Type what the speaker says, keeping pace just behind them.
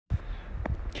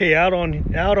Okay, out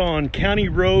on County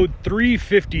Road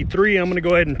 353. I'm going to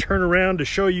go ahead and turn around to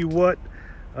show you what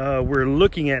we're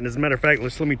looking at. And as a matter of fact,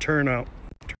 let me turn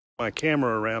my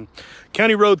camera around.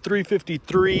 County Road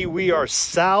 353. We are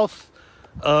south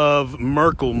of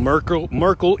Merkel.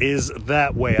 Merkel is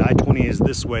that way. I-20 is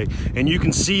this way, and you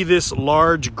can see this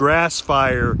large grass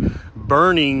fire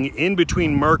burning in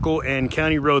between Merkel and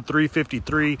County Road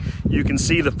 353. You can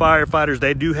see the firefighters.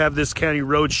 They do have this county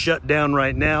road shut down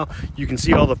right now. You can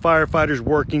see all the firefighters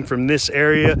working from this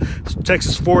area.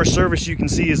 Texas Forest Service, you can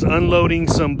see, is unloading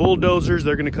some bulldozers.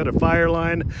 They're going to cut a fire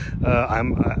line.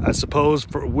 I suppose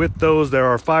with those, there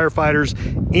are firefighters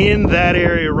in that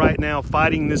area right now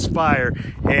fighting this fire.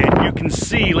 And you can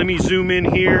see, let me zoom in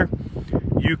here.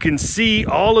 You can see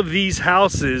all of these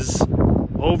houses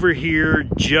over here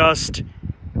just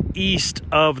east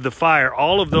of the fire.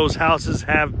 All of those houses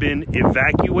have been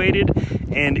evacuated,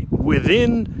 and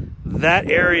within that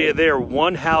area there,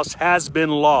 one house has been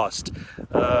lost.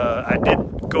 I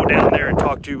did go down there and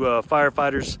talk to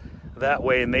firefighters that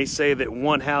way, and they say that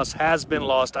one house has been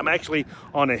lost. I'm actually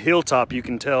on a hilltop, you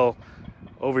can tell,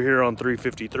 over here on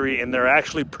 353, and they're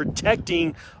actually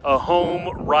protecting a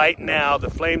home right now. The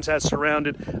flames have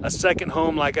surrounded a second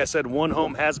home. Like I said, one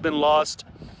home has been lost,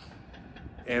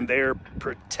 and they're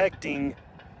protecting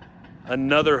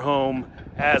another home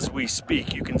as we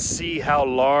speak. You can see how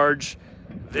large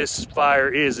this fire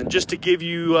is. And just to give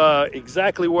you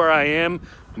exactly where I am,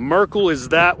 Merkel is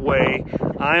that way.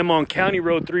 I am on County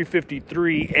Road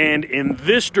 353, and in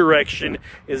this direction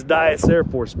is Dyess Air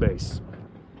Force Base.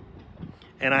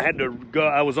 And I had to go,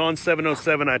 I was on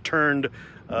 707, I turned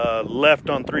left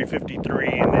on 353,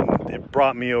 and then it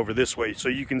brought me over this way. So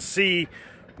you can see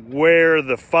where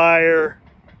the fire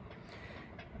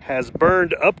has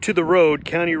burned up to the road,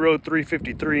 County Road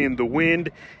 353, and the wind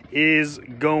is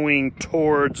going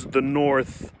towards the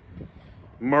north,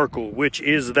 Merkel, which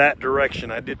is that direction.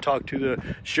 I did talk to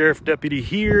the sheriff deputy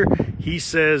here. He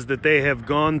says that they have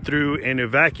gone through and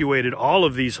evacuated all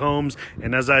of these homes,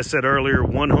 and as I said earlier,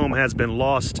 one home has been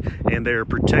lost and they're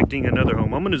protecting another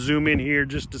home. I'm going to zoom in here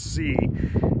just to see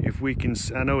if we can.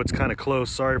 I know it's kind of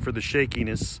close, sorry for the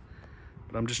shakiness,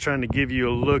 but I'm just trying to give you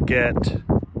a look at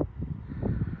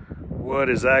what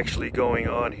is actually going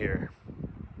on here.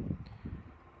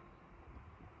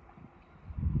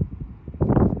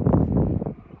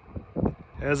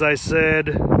 As I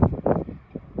said,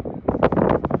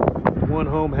 one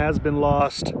home has been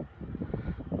lost.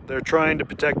 They're trying to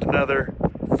protect another.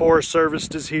 Forest Service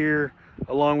is here,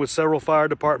 along with several fire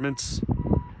departments,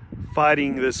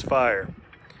 fighting this fire.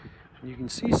 You can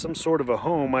see some sort of a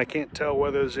home. I can't tell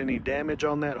whether there's any damage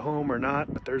on that home or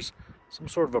not, but there's some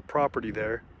sort of a property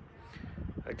there.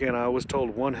 Again, I was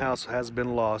told one house has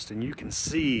been lost, and you can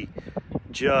see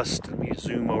just, let me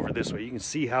zoom over this way, you can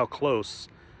see how close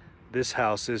this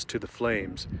house is to the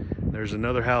flames. There's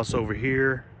another house over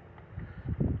here.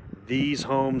 These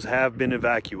homes have been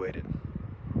evacuated.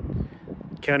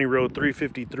 County Road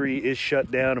 353 is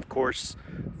shut down. Of course,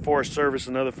 Forest Service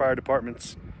and other fire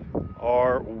departments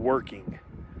are working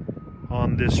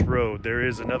on this road. There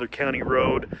is another county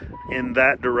road in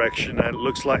that direction.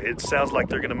 It sounds like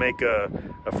they're going to make a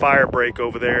fire break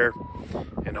over there,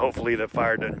 and hopefully that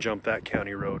fire doesn't jump that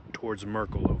county road towards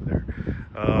Merkel over there.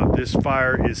 This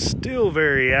fire is still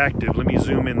very active. Let me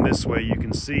zoom in this way. You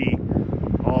can see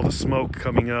all the smoke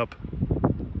coming up.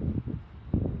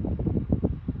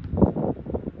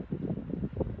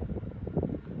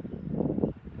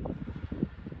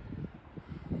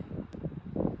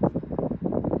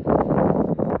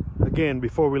 Again,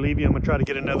 before we leave you, I'm going to try to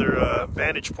get another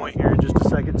vantage point here in just a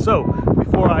second. So,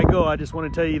 before I go, I just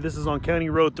want to tell you this is on County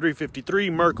Road 353.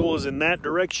 Merkel is in that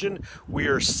direction. We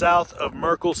are south of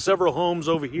Merkel. Several homes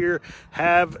over here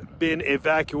have been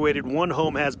evacuated. One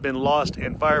home has been lost,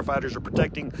 and firefighters are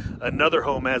protecting another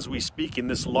home as we speak in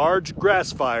this large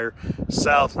grass fire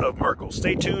south of Merkel.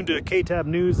 Stay tuned to KTAB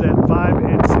News at 5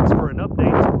 and 6 for an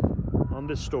update on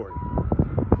this story.